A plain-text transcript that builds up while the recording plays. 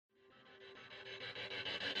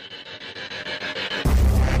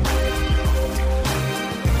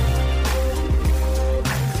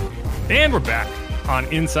And we're back on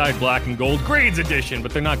Inside Black and Gold Grades Edition,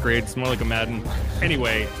 but they're not grades. It's more like a Madden.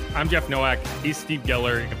 Anyway, I'm Jeff Nowak. He's Steve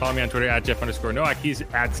Geller. You can follow me on Twitter at Jeff_Nowak. He's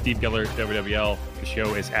at Steve Geller, WWL. The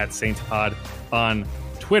show is at SaintsPod on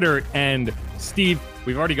Twitter. And Steve,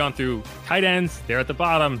 we've already gone through tight ends. They're at the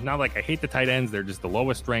bottom. Not like I hate the tight ends. They're just the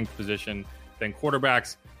lowest ranked position. Then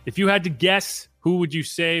quarterbacks. If you had to guess, who would you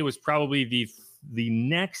say was probably the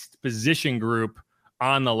next position group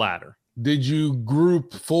on the ladder? Did you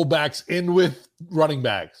group fullbacks in with running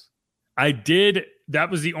backs? I did.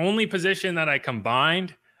 That was the only position that I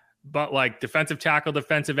combined, but like defensive tackle,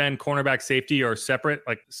 defensive end, cornerback, safety are separate.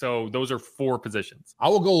 Like, so those are 4 positions. I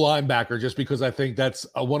will go linebacker just because I think that's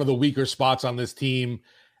one of the weaker spots on this team,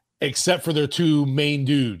 except for their 2 main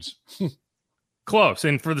dudes. Close.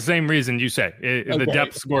 And for the same reason you say, the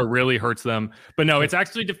depth score really hurts them. But no, it's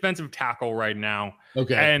actually defensive tackle right now.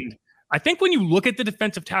 Okay. And I think when you look at the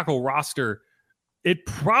defensive tackle roster, it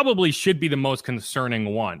probably should be the most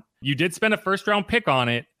concerning one. You did spend a first-round pick on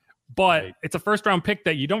it, but it's a first-round pick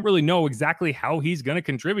that you don't really know exactly how he's going to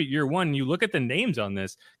contribute year one. You look at the names on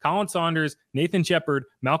this: Colin Saunders, Nathan Shepard,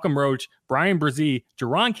 Malcolm Roach, Brian Brzee,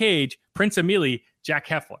 Jerron Cage, Prince Emili, Jack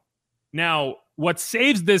Heflin. Now, what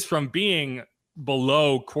saves this from being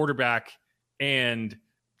below quarterback and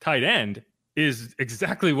tight end is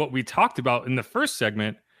exactly what we talked about in the first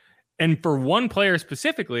segment. And for one player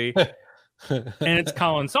specifically, and it's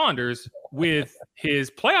Colin Saunders with his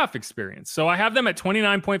playoff experience. So I have them at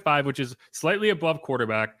 29.5, which is slightly above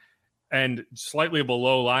quarterback and slightly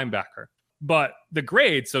below linebacker. But the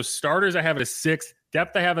grade, so starters, I have it a 6.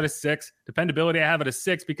 Depth, I have it a 6. Dependability, I have it a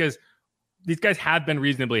 6 because these guys have been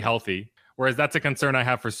reasonably healthy. Whereas that's a concern I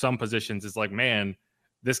have for some positions. Is like, man,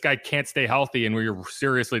 this guy can't stay healthy and we're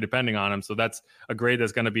seriously depending on him. So that's a grade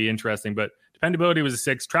that's going to be interesting. But dependability was a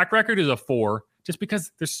 6. Track record is a 4, just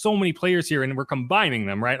because there's so many players here and we're combining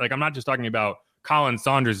them, right? Like, I'm not just talking about Colin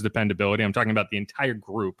Saunders' dependability. I'm talking about the entire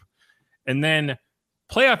group. And then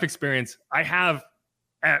playoff experience, I have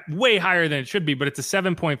at way higher than it should be, but it's a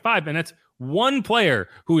 7.5. And that's one player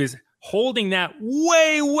who is holding that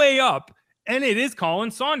way, way up. And it is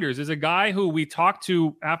Colin Saunders, is a guy who we talked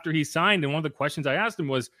to after he signed. And one of the questions I asked him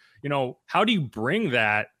was, how do you bring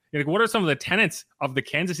that? Like, what are some of the tenets of the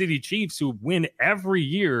Kansas City Chiefs who win every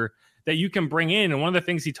year that you can bring in? And one of the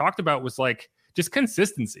things he talked about was like just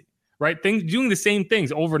consistency, right? Doing the same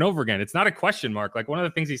things over and over again. It's not a question mark. Like, one of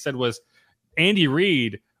the things he said was Andy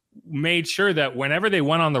Reid made sure that whenever they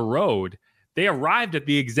went on the road, they arrived at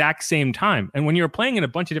the exact same time. And when you're playing in a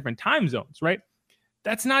bunch of different time zones, right?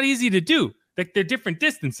 That's not easy to do. Like, they're different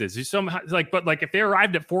distances. But if they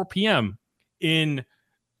arrived at 4 p.m. in,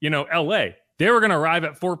 LA, they were going to arrive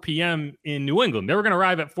at 4 p.m. in New England. They were going to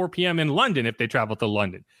arrive at 4 p.m. in London if they traveled to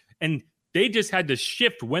London. And they just had to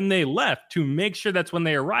shift when they left to make sure that's when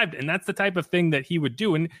they arrived. And that's the type of thing that he would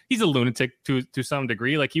do. And he's a lunatic to some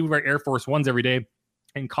degree. Like, he would wear Air Force Ones every day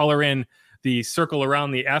and color in the circle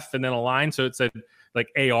around the F and then a line. So it said like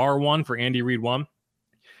AR1 for Andy Reid 1.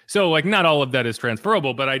 So, like, not all of that is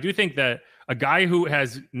transferable, but I do think that a guy who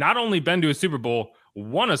has not only been to a Super Bowl,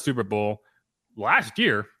 won a Super Bowl last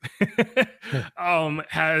year,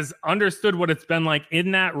 has understood what it's been like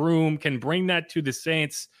in that room, can bring that to the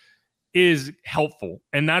Saints, is helpful.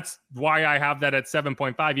 And that's why I have that at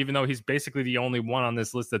 7.5, even though he's basically the only one on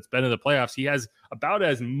this list that's been in the playoffs. He has about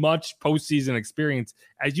as much postseason experience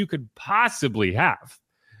as you could possibly have.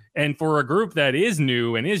 And for a group that is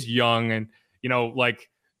new and is young, and,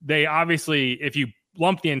 they obviously, if you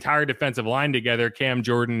lump the entire defensive line together, Cam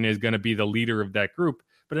Jordan is going to be the leader of that group.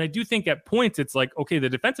 But I do think at points it's like, okay, the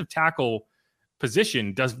defensive tackle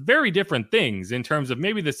position does very different things in terms of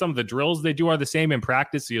maybe some of the drills they do are the same in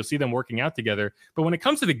practice, so you'll see them working out together. But when it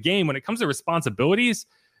comes to the game, when it comes to responsibilities,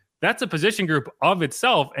 that's a position group of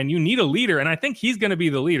itself, and you need a leader, and I think he's going to be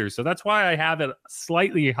the leader. So that's why I have it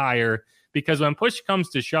slightly higher, because when push comes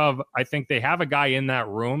to shove, I think they have a guy in that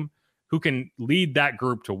room who can lead that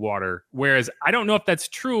group to water. Whereas I don't know if that's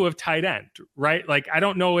true of tight end, right? Like, I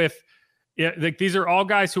don't know if these are all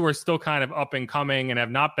guys who are still kind of up and coming and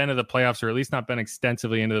have not been to the playoffs, or at least not been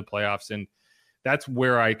extensively into the playoffs. And that's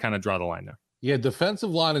where I kind of draw the line there. Yeah, defensive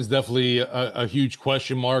line is definitely a huge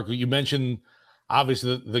question mark. You mentioned,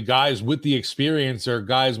 obviously, the guys with the experience are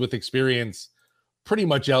guys with experience pretty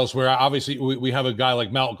much elsewhere. Obviously, we have a guy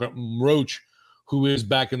like Malcolm Roach who is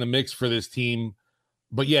back in the mix for this team.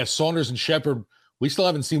 But yeah, Saunders and Shepard, we still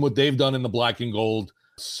haven't seen what they've done in the black and gold.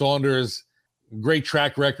 Saunders, great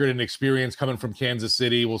track record and experience coming from Kansas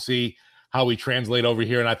City. We'll see how we translate over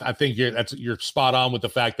here. And I think you're spot on with the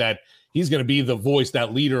fact that he's going to be the voice,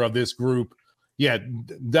 that leader of this group. Yeah,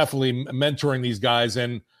 definitely mentoring these guys.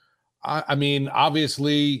 And I mean,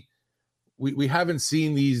 obviously, we haven't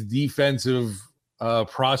seen these defensive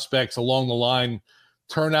prospects along the line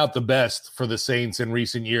turn out the best for the Saints in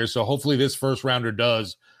recent years. So hopefully this first rounder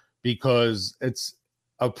does, because it's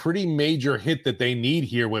a pretty major hit that they need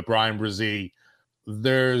here with Bryan Bresee.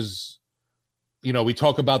 There's, we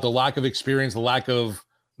talk about the lack of experience, the lack of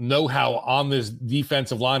know-how on this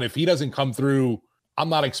defensive line. If he doesn't come through, I'm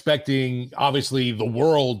not expecting, obviously, the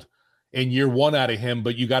world in year one out of him,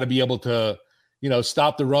 but you got to be able to,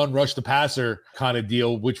 stop the run, rush the passer kind of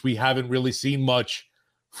deal, which we haven't really seen much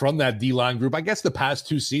from that D-line group. I guess the past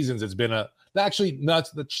 2 seasons it's been the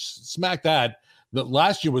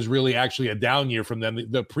last year was really actually a down year from them.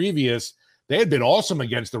 The previous, they had been awesome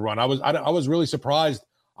against the run. I was really surprised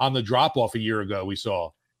on the drop-off a year ago we saw.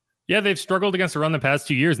 Yeah, they've struggled against the run the past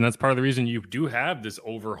 2 years, and that's part of the reason you do have this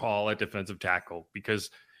overhaul at defensive tackle, because,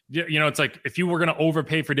 it's like if you were going to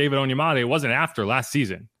overpay for David Onyemata, it wasn't after last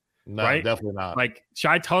season. No, right? Definitely not. Like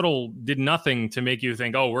Shy Tuttle did nothing to make you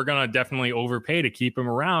think, oh, we're going to definitely overpay to keep him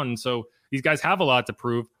around. And so these guys have a lot to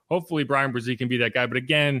prove. Hopefully Bryan Bresee can be that guy. But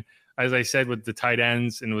again, as I said, with the tight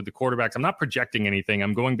ends and with the quarterbacks, I'm not projecting anything.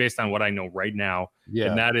 I'm going based on what I know right now. Yeah.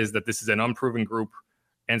 And that is that this is an unproven group.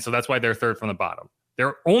 And so that's why they're third from the bottom.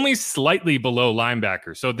 They're only slightly below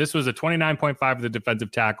linebacker. So this was a 29.5 of the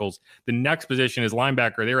defensive tackles. The next position is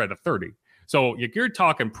linebacker. They're at a 30. So you're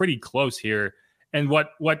talking pretty close here. And what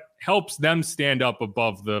helps them stand up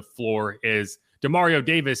above the floor is Demario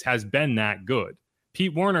Davis has been that good.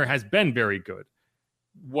 Pete Werner has been very good.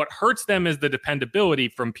 What hurts them is the dependability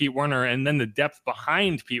from Pete Werner and then the depth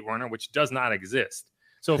behind Pete Werner, which does not exist.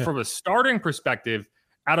 So from a starting perspective,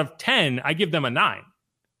 out of 10, I give them a 9.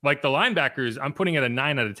 Like the linebackers, I'm putting it a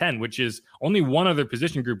 9 out of 10, which is only one other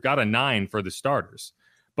position group got a 9 for the starters.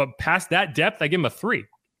 But past that depth, I give them a 3.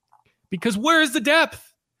 Because where is the depth?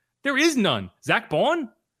 There is none. Zach Baun?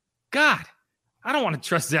 God, I don't want to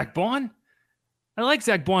trust Zach Baun. I like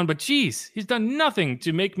Zach Baun, but geez, he's done nothing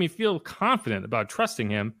to make me feel confident about trusting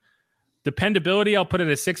him. Dependability, I'll put it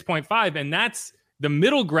at 6.5, and that's the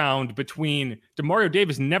middle ground between Demario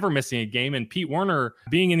Davis never missing a game and Pete Werner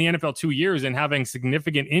being in the NFL 2 years and having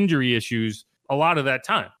significant injury issues a lot of that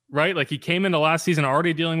time, right? Like he came into last season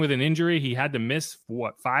already dealing with an injury. He had to miss,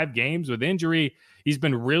 5 games with injury. He's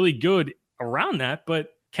been really good around that, but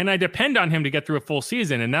can I depend on him to get through a full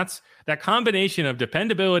season? And that's that combination of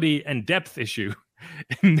dependability and depth issue.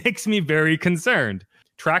 It makes me very concerned.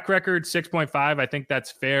 Track record 6.5. I think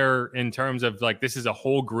that's fair in terms of like this is a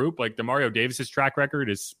whole group. Like Demario Davis's track record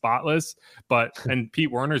is spotless, and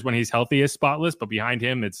Pete Werner's when he's healthy is spotless, but behind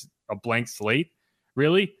him it's a blank slate.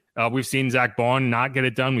 Really, we've seen Zach Baun not get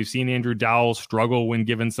it done. We've seen Andrew Dowell struggle when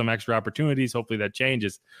given some extra opportunities. Hopefully that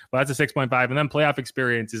changes. But that's a 6.5. And then playoff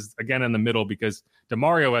experience is again in the middle because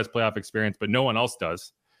Demario has playoff experience, but no one else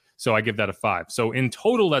does. So I give that a 5. So in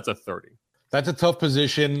total, that's a 30. That's a tough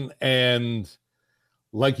position. And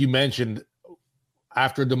like you mentioned,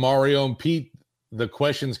 after Demario and Pete, the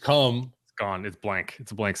questions come. It's gone. It's blank.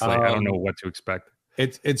 It's a blank slate. I don't know what to expect.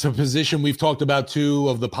 It's a position we've talked about too,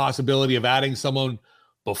 of the possibility of adding someone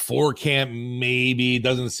before camp. Maybe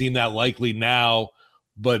doesn't seem that likely now,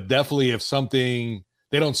 but definitely if something,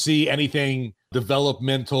 they don't see anything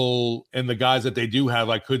developmental in the guys that they do have.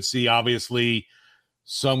 I could see obviously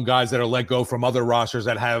some guys that are let go from other rosters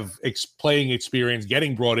that have playing experience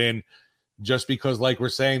getting brought in just because, like we're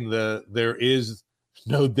saying, there is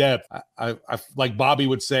no depth. I like Bobby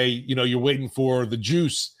would say, you're waiting for the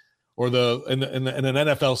juice or in an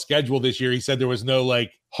NFL schedule this year. He said there was no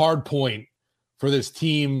like hard point for this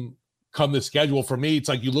team come the schedule. For me, it's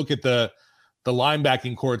like you look at the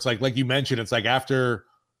linebacking core. It's like you mentioned, it's like after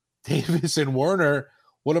Davis and Werner,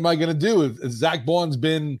 what am I going to do? Zach Baun's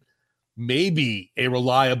been maybe a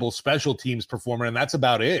reliable special teams performer, and that's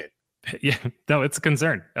about it. Yeah, no, it's a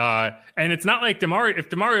concern. And it's not like Demario. If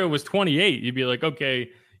Demario was 28, you'd be like, okay,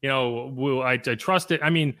 I trust it. I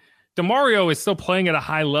mean, Demario is still playing at a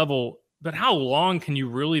high level, but how long can you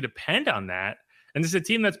really depend on that? And this is a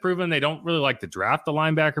team that's proven they don't really like to draft the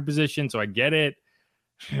linebacker position, so I get it.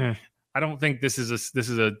 I don't think this is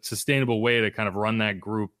a sustainable way to kind of run that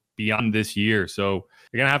group beyond this year. So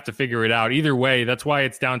you're going to have to figure it out. Either way, that's why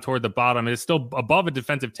it's down toward the bottom. It's still above a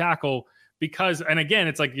defensive tackle because, and again,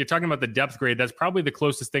 it's like you're talking about the depth grade. That's probably the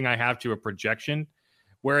closest thing I have to a projection.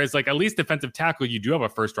 Whereas like at least defensive tackle, you do have a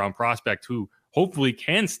first round prospect who hopefully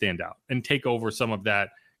can stand out and take over some of that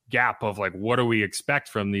gap of like, what do we expect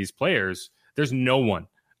from these players? There's no one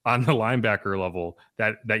on the linebacker level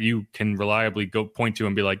that you can reliably go point to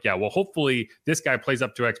and be like, yeah, well, hopefully this guy plays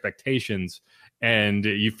up to expectations and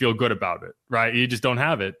you feel good about it, right? You just don't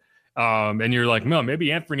have it. And you're like, no,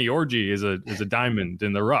 maybe Anthony Orji is a diamond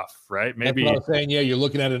in the rough, right? Maybe that's what I was saying. Yeah, you're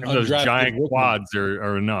looking at an those undrafted giant rookie. quads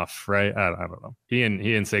are enough, right? I don't know. He and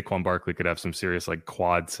Saquon Barkley could have some serious like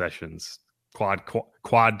quad sessions,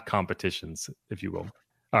 quad competitions, if you will.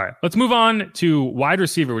 All right, let's move on to wide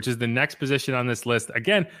receiver, which is the next position on this list.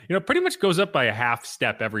 Again, pretty much goes up by a half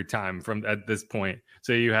step every time from at this point.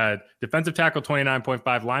 So you had defensive tackle 29.5,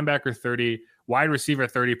 linebacker 30, wide receiver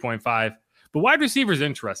 30.5. But wide receiver is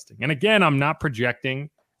interesting. And again, I'm not projecting,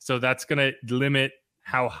 so that's going to limit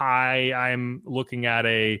how high I'm looking at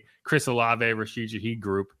a Chris Olave, Rashid Shaheed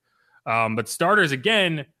group. But starters,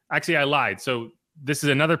 again, actually I lied. So this is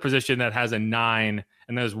another position that has a 9,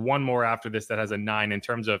 and there's one more after this that has a 9 in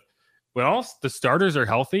terms of when all the starters are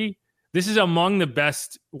healthy. This is among the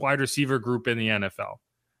best wide receiver group in the NFL.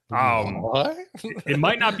 What? It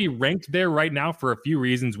might not be ranked there right now for a few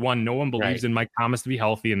reasons. One, no one believes in Mike Thomas to be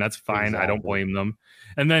healthy, and that's fine. Exactly. I don't blame them.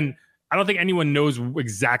 And then I don't think anyone knows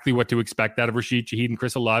exactly what to expect out of Rashid Shaheed and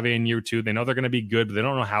Chris Olave in year 2. They know they're going to be good, but they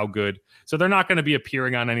don't know how good. So they're not going to be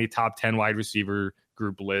appearing on any top 10 wide receiver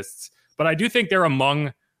group lists. But I do think they're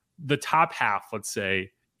among the top half, let's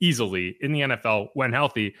say, easily in the NFL when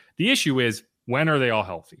healthy. The issue is, when are they all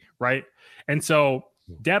healthy, right? And so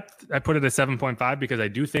depth, I put it at 7.5 because I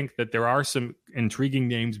do think that there are some intriguing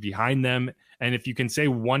names behind them. And if you can say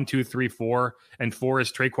 1, 2, 3, 4, and 4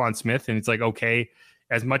 is Tre'Quan Smith, and it's like, okay,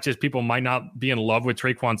 as much as people might not be in love with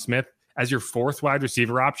Tre'Quan Smith as your 4th wide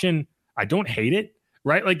receiver option, I don't hate it,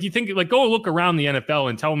 right? Like you think, like go look around the NFL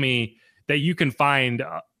and tell me that you can find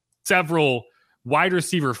several wide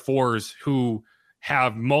receiver 4s who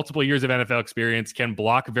have multiple years of NFL experience, can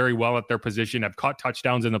block very well at their position, have caught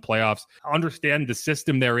touchdowns in the playoffs, understand the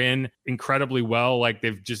system they're in incredibly well. Like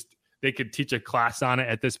they could teach a class on it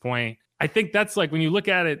at this point. I think that's like, when you look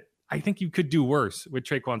at it, I think you could do worse with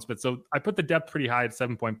Tre'Quan Smith. So I put the depth pretty high at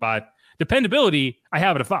 7.5. Dependability, I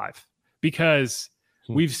have it at 5 because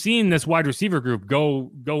we've seen this wide receiver group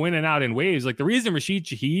go in and out in waves. Like the reason Rashid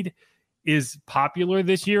Shaheed is popular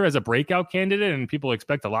this year as a breakout candidate and people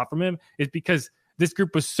expect a lot from him is because this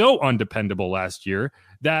group was so undependable last year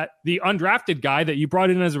that the undrafted guy that you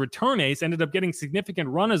brought in as a return ace ended up getting significant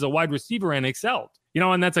run as a wide receiver and excelled.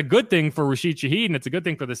 And that's a good thing for Rashid Shaheed, and it's a good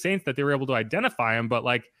thing for the Saints that they were able to identify him. But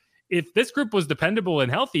like, if this group was dependable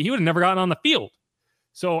and healthy, he would have never gotten on the field.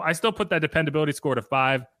 So I still put that dependability score to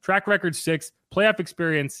 5. Track record 6. Playoff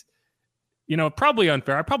experience, probably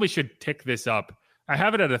unfair. I probably should tick this up. I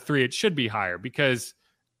have it at a 3. It should be higher because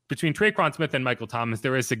between Tre'Quan Smith and Michael Thomas,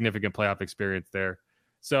 there is significant playoff experience there.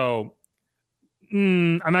 So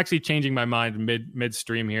I'm actually changing my mind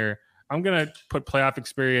midstream here. I'm going to put playoff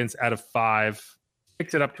experience at a 5,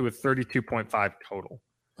 fix it up to a 32.5 total.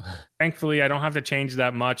 Thankfully, I don't have to change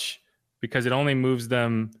that much because it only moves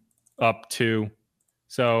them up 2.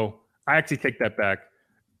 So I actually take that back.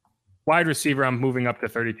 Wide receiver, I'm moving up to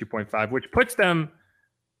 32.5, which puts them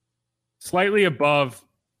slightly above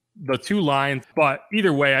the 2 lines. But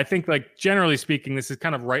either way, I think, like, generally speaking, this is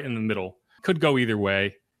kind of right in the middle. Could go either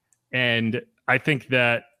way. And I think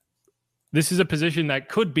that this is a position that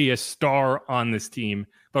could be a star on this team.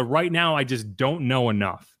 But right now, I just don't know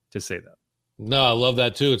enough to say that. No, I love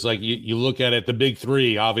that too. It's like you look at it, the big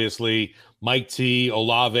 3, obviously, Mike T,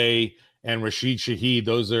 Olave, and Rashid Shaheed.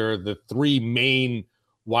 Those are the 3 main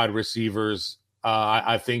wide receivers,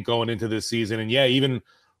 I think, going into this season. And yeah, even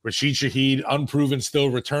Rashid Shaheed, unproven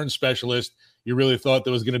still return specialist. You really thought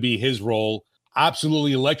that was going to be his role.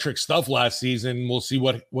 Absolutely electric stuff last season. We'll see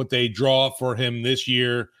what they draw for him this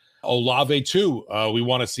year. Olave too. We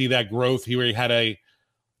want to see that growth. He had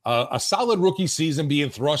a solid rookie season,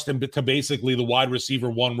 being thrust into basically the wide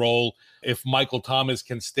receiver 1 role. If Michael Thomas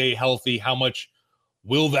can stay healthy, how much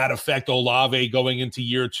will that affect Olave going into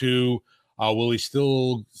year 2? Will he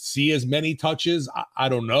still see as many touches? I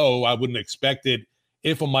don't know. I wouldn't expect it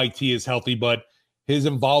if a Mike T is healthy, but his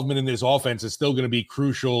involvement in this offense is still going to be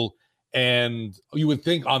crucial. And you would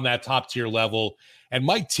think on that top tier level. And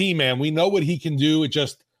Mike T, man, we know what he can do. It's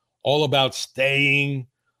just all about staying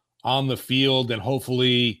on the field, and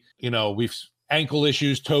hopefully, we've ankle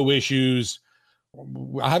issues, toe issues.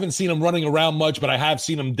 I haven't seen him running around much, but I have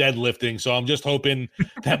seen him deadlifting. So I'm just hoping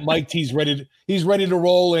that Mike T's ready. He's ready to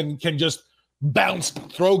roll and can just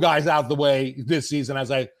throw guys out the way this season,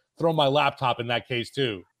 as I throw my laptop in that case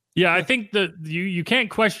too. Yeah, I think that you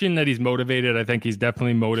can't question that he's motivated. I think he's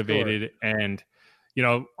definitely motivated, sure. And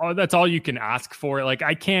that's all you can ask for. Like,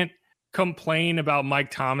 I can't complain about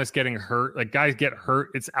Mike Thomas getting hurt. Like, guys get hurt.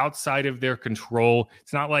 It's outside of their control.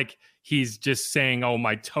 It's not like he's just saying, oh,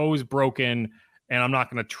 my toe's broken and I'm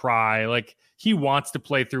not going to try. Like, he wants to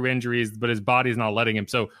play through injuries, but his body's not letting him.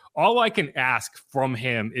 So all I can ask from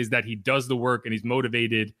him is that he does the work and he's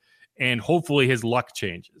motivated, and hopefully his luck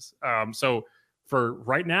changes. So for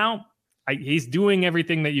right now, he's doing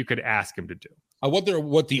everything that you could ask him to do. I wonder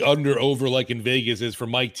what the under-over like in Vegas is for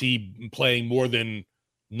Mike T playing more than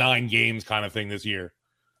 9 games kind of thing this year.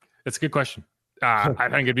 That's a good question. I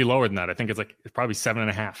think it'd be lower than that. I think it's probably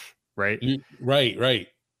 7.5, right? Right.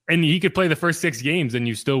 And he could play the first 6 games and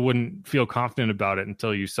you still wouldn't feel confident about it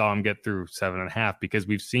until you saw him get through 7.5, because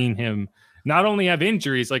we've seen him not only have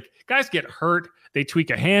injuries, like guys get hurt, they tweak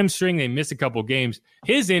a hamstring, they miss a couple games.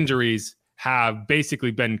 His injuries have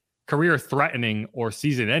basically been career threatening or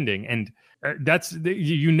season ending. And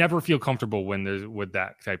you never feel comfortable with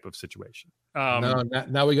that type of situation.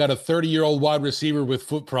 Now we got a 30-year-old wide receiver with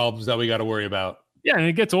foot problems that we got to worry about. Yeah, and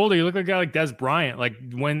it gets older. You look like a guy like Des Bryant. Like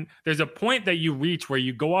when there's a point that you reach where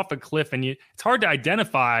you go off a cliff and it's hard to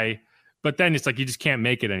identify, but then it's like you just can't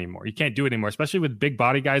make it anymore. You can't do it anymore, especially with big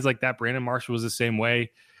body guys like that. Brandon Marshall was the same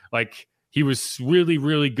way. Like he was really,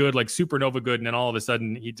 really good, like supernova good, and then all of a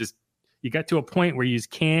sudden you got to a point where you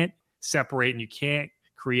just can't separate and you can't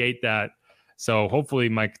create that. So hopefully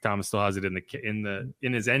Mike Thomas still has it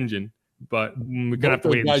in his engine, but we're gonna have to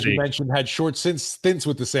wait and see. Guys you mentioned had short stints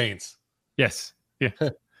with the Saints. Yes, yeah,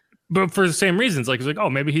 but for the same reasons, like it's like,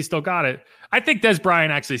 oh, maybe he still got it. I think Des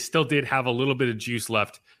Bryant actually still did have a little bit of juice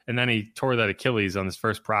left, and then he tore that Achilles on his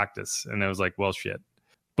first practice, and I was like, well, shit.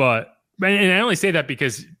 But and I only say that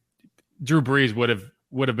because Drew Brees would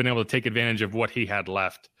have been able to take advantage of what he had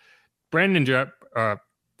left. Brandon, the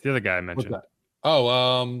other guy I mentioned.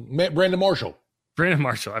 Brandon Marshall. Brandon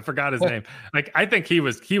Marshall. I forgot his name. Like I think he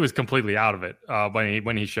was completely out of it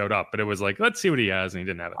when he showed up. But it was like, let's see what he has, and he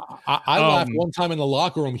didn't have it. I laughed one time in the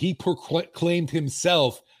locker room. He proclaimed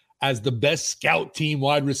himself as the best scout team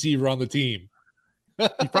wide receiver on the team.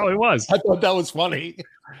 He probably was. I thought that was funny.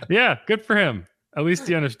 Yeah, good for him. At least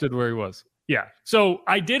he understood where he was. Yeah. So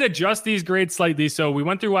I did adjust these grades slightly. So we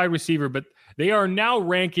went through wide receiver, but they are now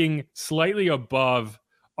ranking slightly above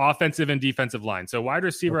offensive and defensive line. So wide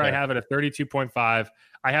receiver, okay. I have it at 32.5.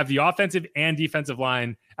 I have the offensive and defensive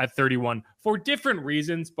line at 31 for different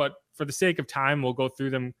reasons, but for the sake of time, we'll go through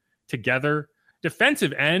them together.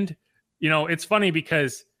 Defensive end, it's funny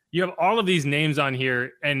because you have all of these names on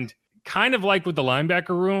here, and kind of like with the linebacker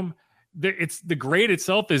room, the grade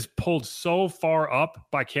itself is pulled so far up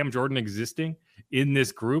by Cam Jordan existing in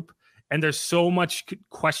this group. And there's so many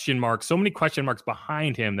question marks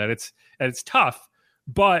behind him that it's tough.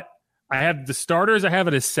 But I have the starters. I have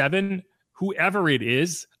it as 7. Whoever it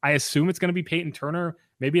is, I assume it's going to be Peyton Turner.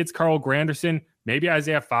 Maybe it's Carl Granderson. Maybe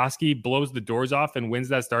Isaiah Foskey blows the doors off and wins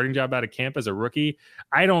that starting job out of camp as a rookie.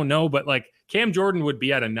 I don't know, but like Cam Jordan would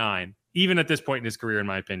be at a 9, even at this point in his career, in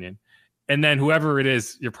my opinion. And then whoever it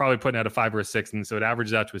is, you're probably putting at a 5 or a 6, and so it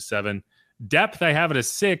averages out to a 7. Depth, I have it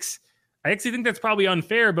as 6. I actually think that's probably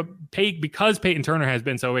unfair, but because Peyton Turner has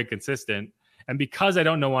been so inconsistent, and because I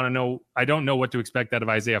don't know what to expect out of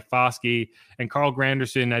Isaiah Foskey, and Carl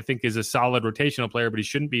Granderson, I think, is a solid rotational player, but he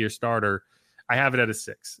shouldn't be your starter. I have it at a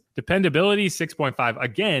 6. Dependability, 6.5.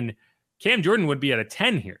 Again, Cam Jordan would be at a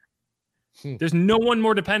 10 here. There's no one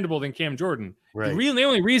more dependable than Cam Jordan. Right. The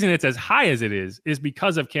only reason it's as high as it is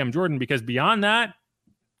because of Cam Jordan, because beyond that,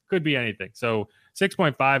 could be anything. So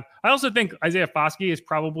 6.5. I also think Isaiah Foskey is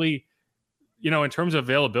probably, in terms of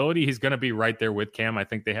availability, he's going to be right there with Cam. I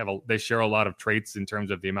think they share a lot of traits in terms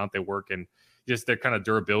of the amount they work and just their kind of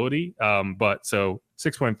durability. But so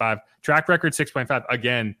 6.5. Track record, 6.5.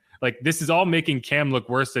 Again, like this is all making Cam look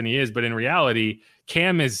worse than he is, but in reality,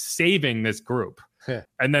 Cam is saving this group.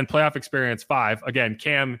 And then playoff experience, 5. Again,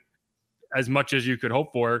 Cam, as much as you could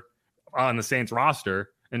hope for on the Saints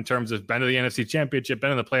roster in terms of been to the NFC Championship,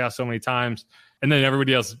 been in the playoffs so many times, and then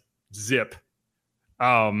everybody else zip.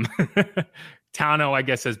 Tano, I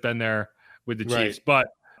guess, has been there with the Chiefs, but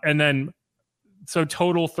so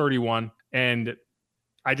total 31. And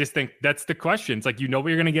I just think that's the question. It's like, what you're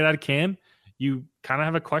going to get out of Cam. You kind of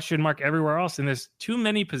have a question mark everywhere else. And there's too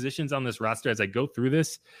many positions on this roster as I go through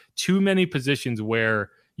this, too many positions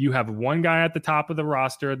where you have one guy at the top of the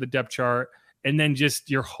roster, the depth chart, and then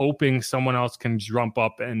just you're hoping someone else can jump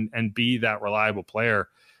up and be that reliable player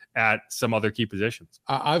at some other key positions.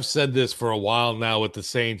 I've said this for a while now with the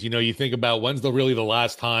Saints. You think about when's really the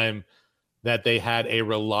last time that they had a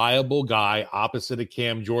reliable guy opposite of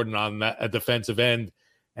Cam Jordan on that defensive end.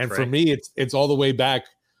 And for me, it's all the way back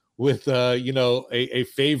with a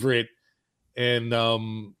favorite and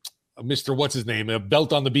Mr. What's his name?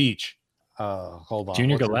 Belt on the Beach. Hold on.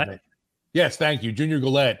 Junior Galette. Yes, thank you. Junior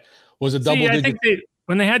Galette was a double digit. I think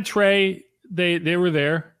when they had Trey, they were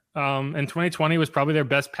there. And 2020 was probably their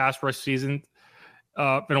best pass rush season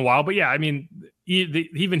in a while. But yeah, I mean,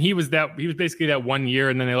 he was basically that 1 year,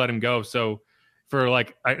 and then they let him go. So for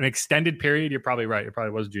like an extended period, you're probably right. It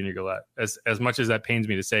probably was Junior Galette, as much as that pains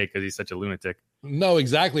me to say, because he's such a lunatic. No,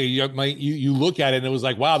 exactly. You look at it and it was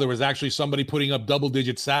like, wow, there was actually somebody putting up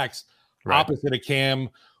double-digit sacks opposite of Cam.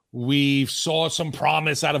 We saw some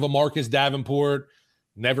promise out of a Marcus Davenport.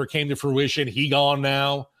 Never came to fruition. He gone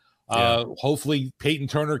now. Hopefully Peyton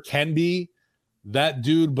Turner can be that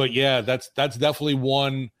dude. But yeah, that's definitely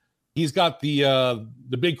one. He's got the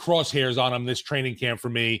big crosshairs on him this training camp for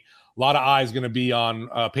me. A lot of eyes going to be on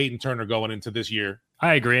Peyton Turner going into this year.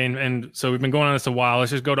 I agree. And so we've been going on this a while. Let's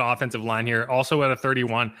just go to offensive line here. Also at a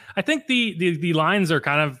 31. I think the lines are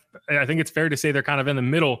kind of, I think it's fair to say they're kind of in the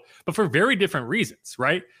middle, but for very different reasons,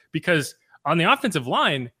 right? Because on the offensive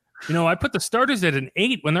line, I put the starters at an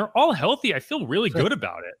 8. When they're all healthy, I feel really good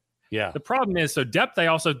about it. Yeah. The problem is, so depth I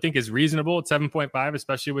also think is reasonable at 7.5,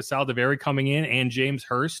 especially with Saldiveri coming in and James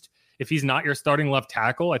Hurst. If he's not your starting left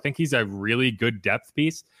tackle, I think he's a really good depth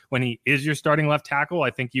piece. When he is your starting left tackle, I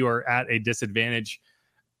think you are at a disadvantage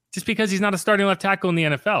just because he's not a starting left tackle in the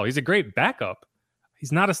NFL. He's a great backup.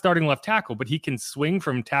 He's not a starting left tackle, but he can swing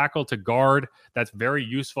from tackle to guard. That's very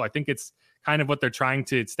useful. I think it's kind of what they're trying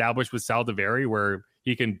to establish with Saldiveri, where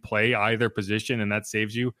he can play either position and that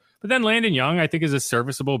saves you. But then Landon Young, I think, is a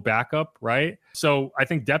serviceable backup, right? So I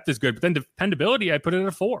think depth is good. But then dependability, I put it at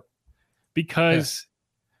a 4 because... Yeah.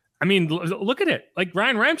 I mean, look at it. Like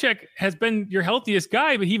Ryan Ramczyk has been your healthiest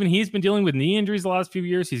guy, but even he's been dealing with knee injuries the last few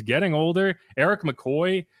years. He's getting older. Eric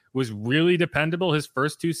McCoy was really dependable his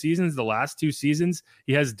first 2 seasons. The last 2 seasons,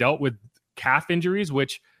 he has dealt with calf injuries,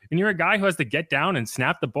 which when you're a guy who has to get down and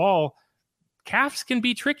snap the ball, calves can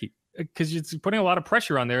be tricky because it's putting a lot of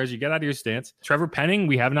pressure on there as you get out of your stance. Trevor Penning,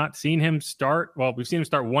 we have not seen him start. Well, we've seen him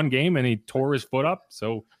start 1 game and he tore his foot up.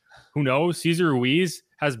 So who knows? Cesar Ruiz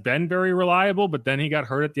has been very reliable, but then he got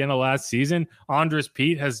hurt at the end of last season. Andres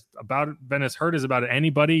Pete has been as hurt as about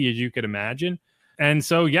anybody as you could imagine. And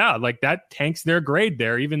so, yeah, like that tanks their grade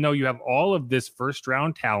there, even though you have all of this first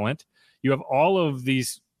round talent, you have all of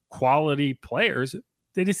these quality players.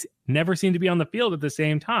 They just never seem to be on the field at the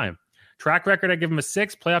same time. Track record, I give him a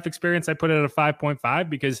 6. Playoff experience, I put it at a 5.5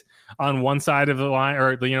 because on one side of the line,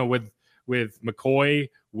 or, with McCoy,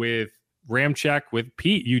 with Ramczyk, with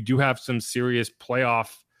Pete, you do have some serious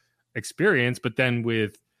playoff experience, but then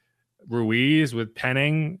with Ruiz, with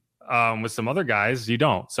Penning, with some other guys, you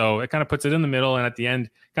don't. So it kind of puts it in the middle, and at the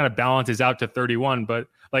end kind of balances out to 31. But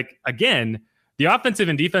like, again, the offensive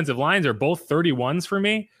and defensive lines are both 31s for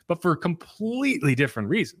me, but for completely different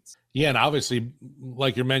reasons. Yeah, and obviously,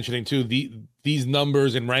 like you're mentioning too, these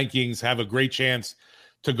numbers and rankings have a great chance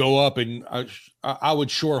to go up, and I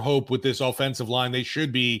would sure hope with this offensive line, they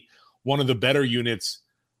should be one of the better units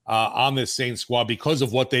on this Saints squad because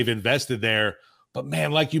of what they've invested there. But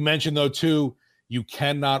man, like you mentioned though too, you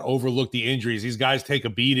cannot overlook the injuries. These guys take a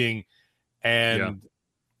beating, and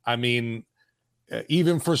I mean,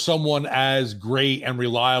 even for someone as great and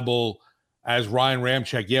reliable as Ryan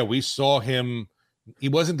Ramczyk, we saw him. He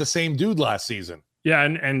wasn't the same dude last season. Yeah,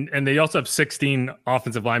 and they also have 16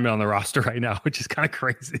 offensive linemen on the roster right now, which is kind of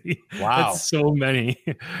crazy. Wow. That's so many.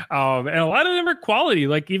 And a lot of them are quality.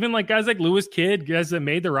 Like even like guys like Lewis Kidd, guys that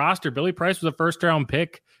made the roster. Billy Price was a first-round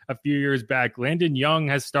pick a few years back. Landon Young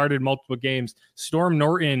has started multiple games. Storm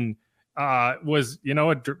Norton was, they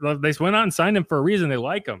went out and signed him for a reason. They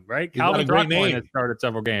like him, right? Calvin Throckmorton has started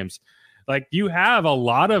several games. Like you have a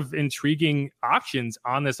lot of intriguing options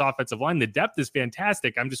on this offensive line. The depth is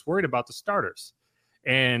fantastic. I'm just worried about the starters.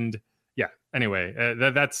 And anyway,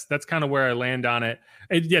 that's kind of where I land on it.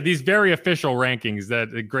 These very official rankings,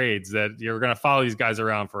 the grades that you're going to follow these guys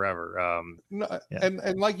around forever.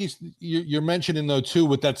 And like you're mentioning though too,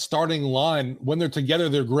 with that starting line, when they're together,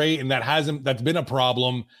 they're great, and that's been a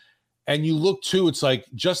problem. And you look too, it's like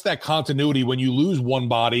just that continuity when you lose one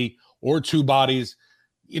body or 2 bodies,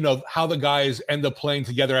 how the guys end up playing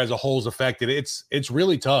together as a whole is affected. It's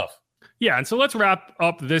really tough. Yeah, and so let's wrap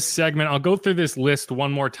up this segment. I'll go through this list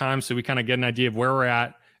one more time so we kind of get an idea of where we're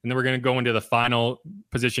at, and then we're going to go into the final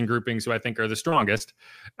position groupings who I think are the strongest.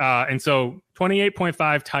 And so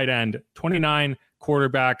 28.5 tight end, 29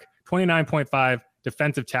 quarterback, 29.5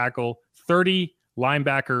 defensive tackle, 30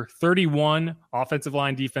 linebacker, 31 offensive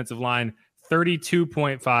line, defensive line,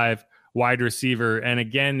 32.5 wide receiver. And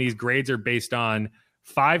again, these grades are based on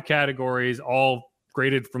 5 categories, all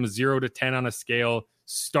graded from 0 to 10 on a scale: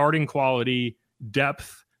 starting quality,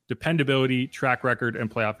 depth, dependability, track record, and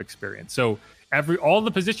playoff experience. So all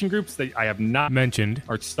the position groups that I have not mentioned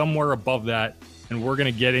are somewhere above that, and we're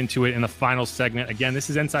going to get into it in the final segment. Again, this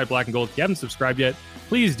is Inside Black and Gold. If you haven't subscribed yet,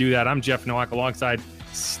 please do that. I'm Jeff Nowak alongside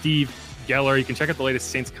Steve Geller. You can check out the latest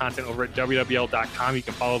Saints content over at WWL.com. You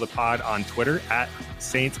can follow the pod on Twitter at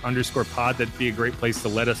Saints_pod. That'd be a great place to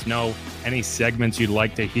let us know any segments you'd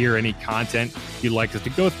like to hear, any content you'd like us to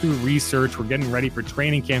go through research. We're getting ready for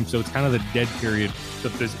training camp, so it's kind of the dead period. So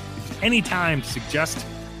if there's any time to suggest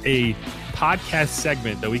a podcast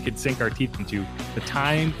segment that we could sink our teeth into, the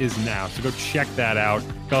time is now. So go check that out. You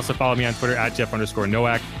can also follow me on Twitter at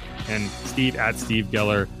Jeff_Nowak and Steve at Steve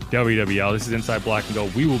Geller, WWL. This is Inside Black and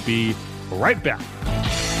Gold. We will be right back.